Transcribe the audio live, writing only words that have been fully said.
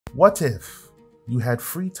What if you had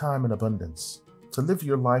free time in abundance to live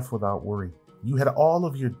your life without worry? You had all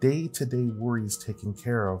of your day-to-day worries taken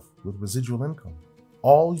care of with residual income.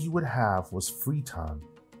 All you would have was free time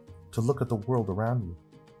to look at the world around you.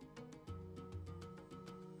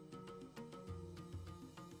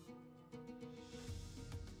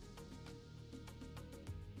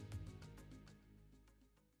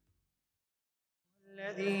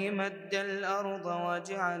 الذي مد الأرض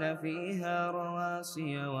وجعل فيها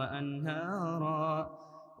رواسي وأنهارا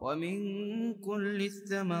ومن كل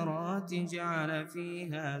الثمرات جعل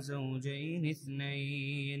فيها زوجين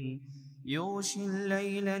اثنين يغشي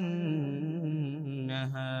الليل النهار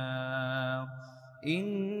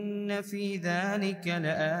إن في ذلك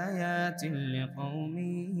لآيات لقوم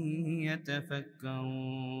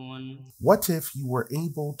يتفكرون. What if you were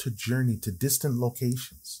able to journey to distant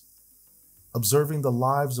locations, observing the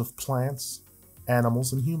lives of plants,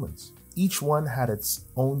 animals, and humans? Each one had its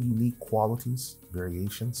own unique qualities,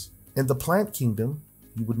 variations. In the plant kingdom,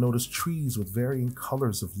 you would notice trees with varying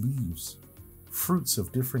colors of leaves, fruits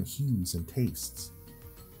of different hues and tastes,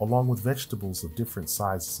 along with vegetables of different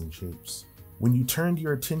sizes and shapes. When you turned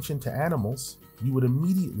your attention to animals, you would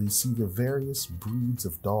immediately see the various breeds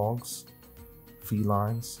of dogs,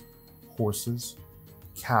 felines, horses,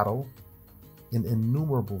 cattle, in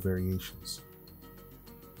innumerable variations.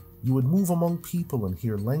 You would move among people and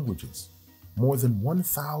hear languages, more than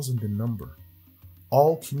 1,000 in number,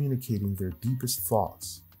 all communicating their deepest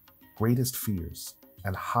thoughts, greatest fears,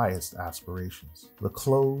 and highest aspirations. The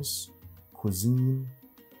clothes, cuisine,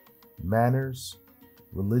 manners,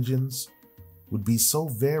 religions would be so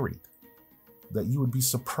varied that you would be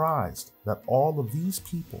surprised that all of these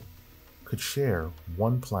people could share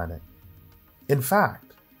one planet. In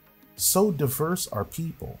fact, so diverse are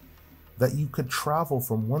people that you could travel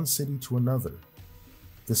from one city to another,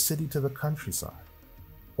 the city to the countryside,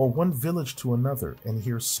 or one village to another and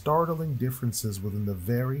hear startling differences within the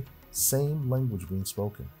very same language being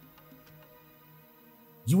spoken.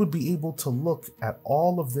 You would be able to look at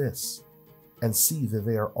all of this and see that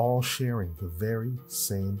they are all sharing the very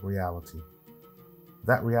same reality,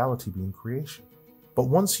 that reality being creation. But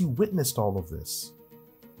once you witnessed all of this,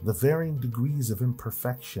 the varying degrees of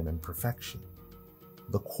imperfection and perfection,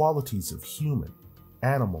 the qualities of human,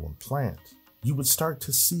 animal, and plant, you would start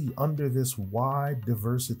to see under this wide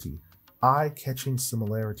diversity, eye-catching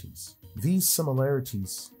similarities. These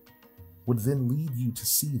similarities would then lead you to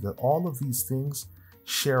see that all of these things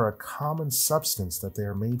share a common substance that they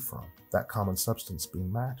are made from, that common substance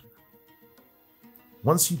being matter.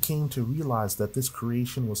 Once you came to realize that this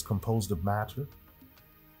creation was composed of matter,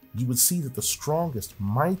 you would see that the strongest,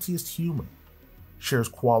 mightiest human shares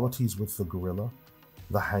qualities with the gorilla,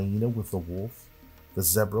 the hyena with the wolf, the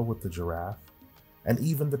zebra with the giraffe, and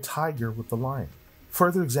even the tiger with the lion.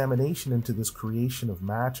 Further examination into this creation of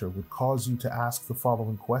matter would cause you to ask the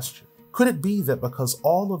following question. Could it be that because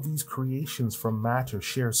all of these creations from matter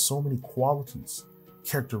share so many qualities,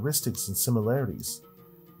 characteristics, and similarities,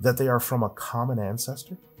 that they are from a common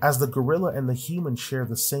ancestor? As the gorilla and the human share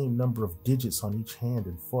the same number of digits on each hand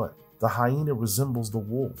and foot, the hyena resembles the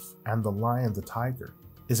wolf and the lion the tiger.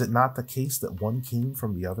 Is it not the case that one came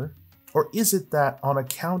from the other? Or is it that on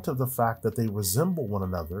account of the fact that they resemble one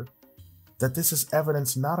another, that this is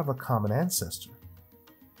evidence not of a common ancestor,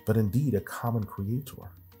 but indeed a common creator?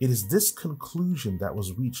 It is this conclusion that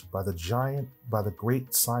was reached by the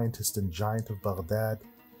great scientist and giant of Baghdad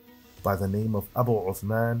by the name of Abu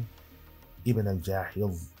Uthman ibn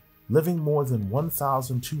al-Jahiz, living more than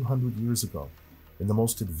 1,200 years ago in the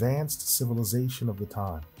most advanced civilization of the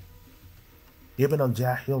time. Ibn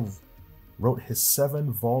al-Jahiz wrote his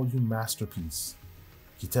 7-volume masterpiece,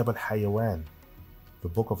 Kitab al-Hayawan, the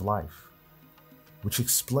Book of Life, which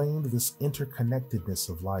explained this interconnectedness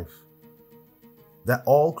of life, that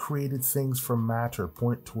all created things from matter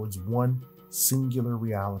point towards one singular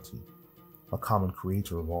reality, a common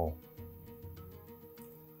creator of all.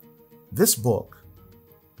 This book,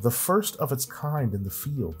 the first of its kind in the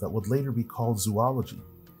field that would later be called zoology,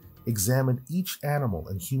 examined each animal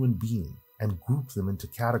and human being and grouped them into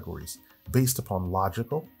categories based upon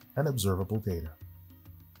logical and observable data.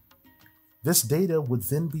 This data would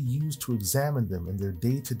then be used to examine them in their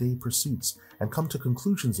day-to-day pursuits and come to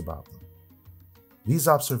conclusions about them. These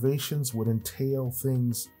observations would entail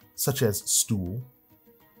things such as stool,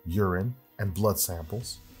 urine, and blood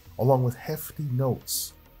samples, along with hefty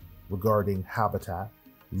notes regarding habitat,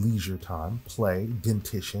 leisure time, play,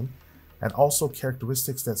 dentition, and also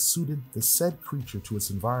characteristics that suited the said creature to its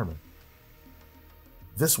environment.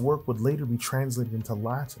 This work would later be translated into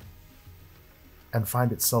Latin and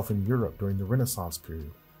find itself in Europe during the Renaissance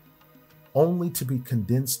period. only to be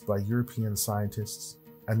condensed by European scientists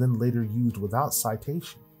and then later used without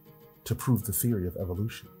citation to prove the theory of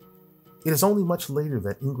evolution. It is only much later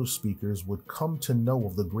that English speakers would come to know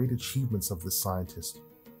of the great achievements of this scientist,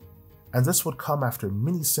 and this would come after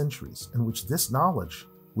many centuries in which this knowledge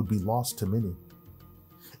would be lost to many.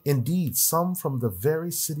 Indeed, some from the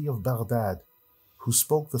very city of Baghdad, who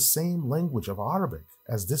spoke the same language of Arabic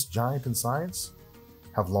as this giant in science,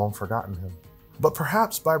 have long forgotten him. But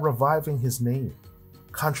perhaps by reviving his name,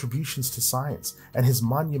 contributions to science, and his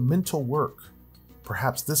monumental work,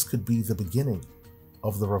 perhaps this could be the beginning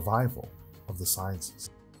of the revival of the sciences.